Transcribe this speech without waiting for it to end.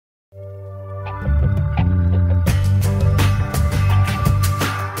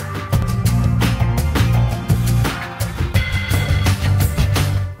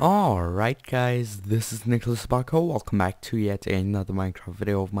Alright guys, this is NiclasBlocko. Welcome back to yet another Minecraft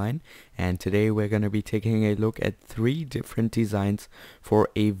video of mine, and today we're going to be taking a look at 3 different designs for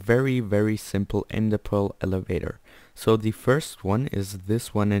a very simple ender pearl elevator. So the first one is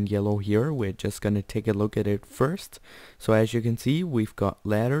this one in yellow here. We're just going to take a look at it first. So as you can see, we've got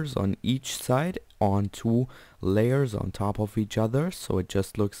ladders on each side on 2 layers on top of each other, so it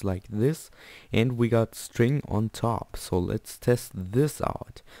just looks like this, and we got string on top. So let's test this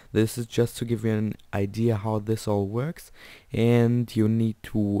out. This is just to give you an idea how this all works, and you need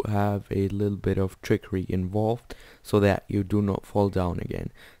to have a little bit of trickery involved so that you do not fall down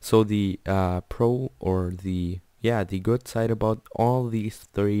again. So the the good side about all these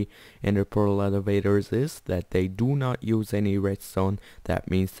 3 ender pearl elevators is that they do not use any redstone. That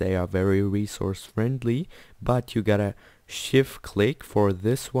means they are very resource friendly, but you gotta shift click for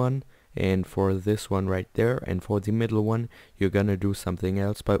this one and for this one right there, and for the middle one you're gonna do something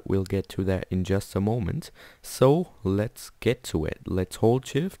else, but we'll get to that in just a moment. So let's get to it. Let's hold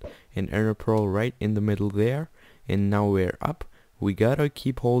shift and ender pearl right in the middle there, and now we're up. We gotta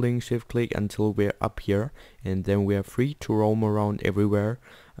keep holding shift click until we're up here, and then we are free to roam around everywhere,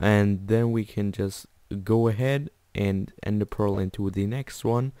 and then we can just go ahead and ender pearl into the next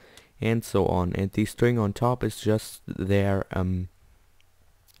one, and so on. And the string on top is just there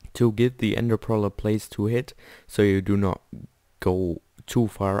to give the ender pearl a place to hit, so you do not go too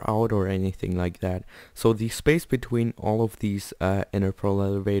far out or anything like that. So the space between all of these ender pearl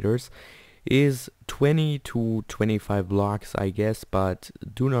elevators is 20 to 25 blocks, I guess, but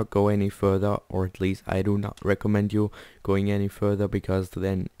do not go any further, or at least I do not recommend you going any further, because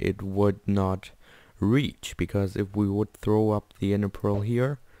then it would not reach. Because if we would throw up the ender pearl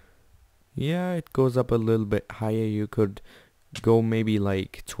here, yeah, it goes up a little bit higher. You could go maybe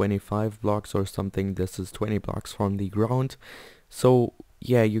like 25 blocks or something. This is 20 blocks from the ground, so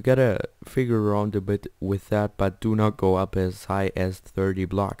yeah, you gotta figure around a bit with that, but do not go up as high as 30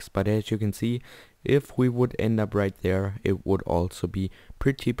 blocks. But as you can see, if we would end up right there, it would also be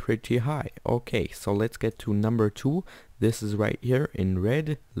pretty high. Okay, so let's get to number 2. This is right here in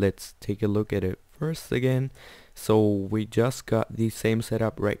red. Let's take a look at it first again. So we just got the same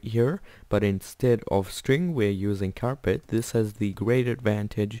setup right here, but instead of string we're using carpet. This has the great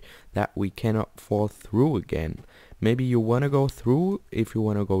advantage that we cannot fall through again. Maybe you want to go through if you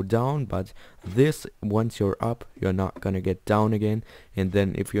want to go down, but this, once you're up, you're not gonna get down again, and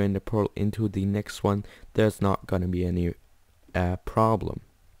then if you ender pearl into the next one, there's not gonna be any problem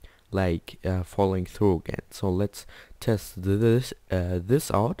like falling through again. So let's test this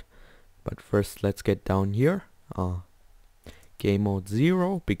out, but first let's get down here. Game mode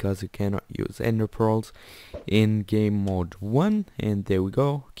 0, because you cannot use ender pearls in game mode 1, and there we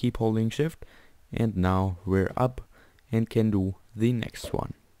go. Keep holding shift, and now we're up and can do the next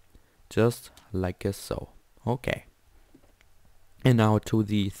one just like so. Okay, and now to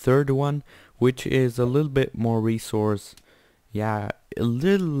the third one, which is a little bit more resource, a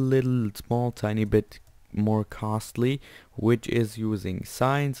little small tiny bit more costly, which is using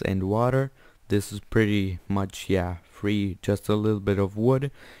signs and water. This is pretty much free, just a little bit of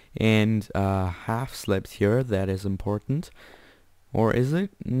wood and half slabs here. That is important, or is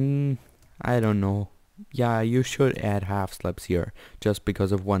it? I don't know. Yeah, you should add half slabs here, just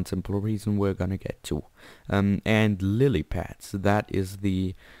because of one simple reason we're gonna get to. And lily pads, that is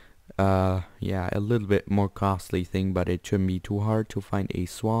the a little bit more costly thing, but it shouldn't be too hard to find a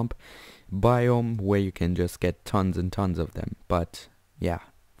swamp biome where you can just get tons and tons of them. But yeah,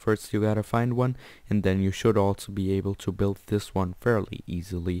 first you gotta find one, and then you should also be able to build this one fairly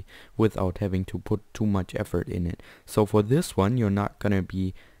easily without having to put too much effort in it. So for this one, you're not gonna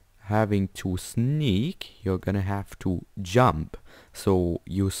be having to sneak, you're gonna have to jump, so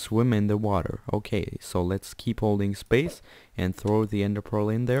you swim in the water. Okay, so let's keep holding space and throw the ender pearl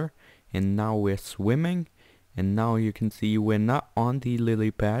in there, and now we're swimming, and now you can see we're not on the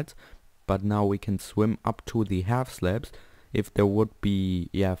lily pads, but now we can swim up to the half slabs. If there would be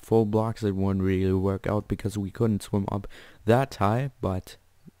full blocks, it wouldn't really work out because we couldn't swim up that high, but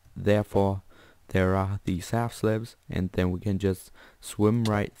therefore there are these half slabs, and then we can just swim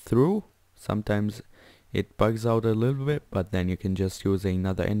right through. Sometimes it bugs out a little bit, but then you can just use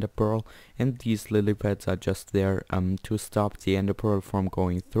another ender pearl, and these lily pads are just there to stop the ender pearl from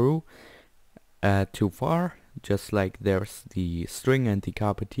going through too far, just like there's the string and the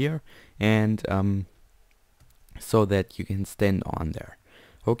carpet here, and so that you can stand on there.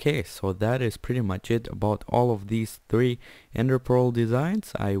 Okay, so that is pretty much it about all of these 3 ender pearl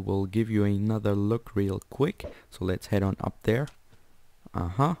designs. I will give you another look real quick. So let's head on up there.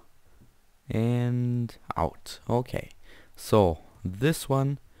 And out. Okay, so this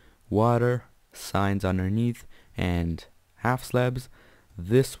one water signs underneath and half slabs.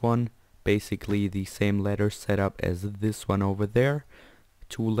 This one basically the same letter setup as this one over there,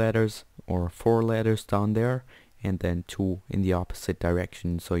 2 letters or 4 letters down there, and then 2 in the opposite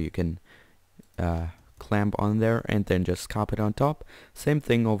direction, so you can clamp on there and then just cop it on top. Same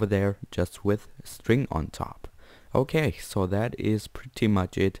thing over there, just with string on top. Okay, so that is pretty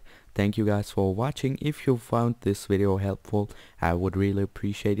much it. Thank you guys for watching. If you found this video helpful, I would really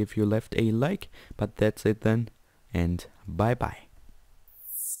appreciate if you left a like. But that's it then, and bye bye.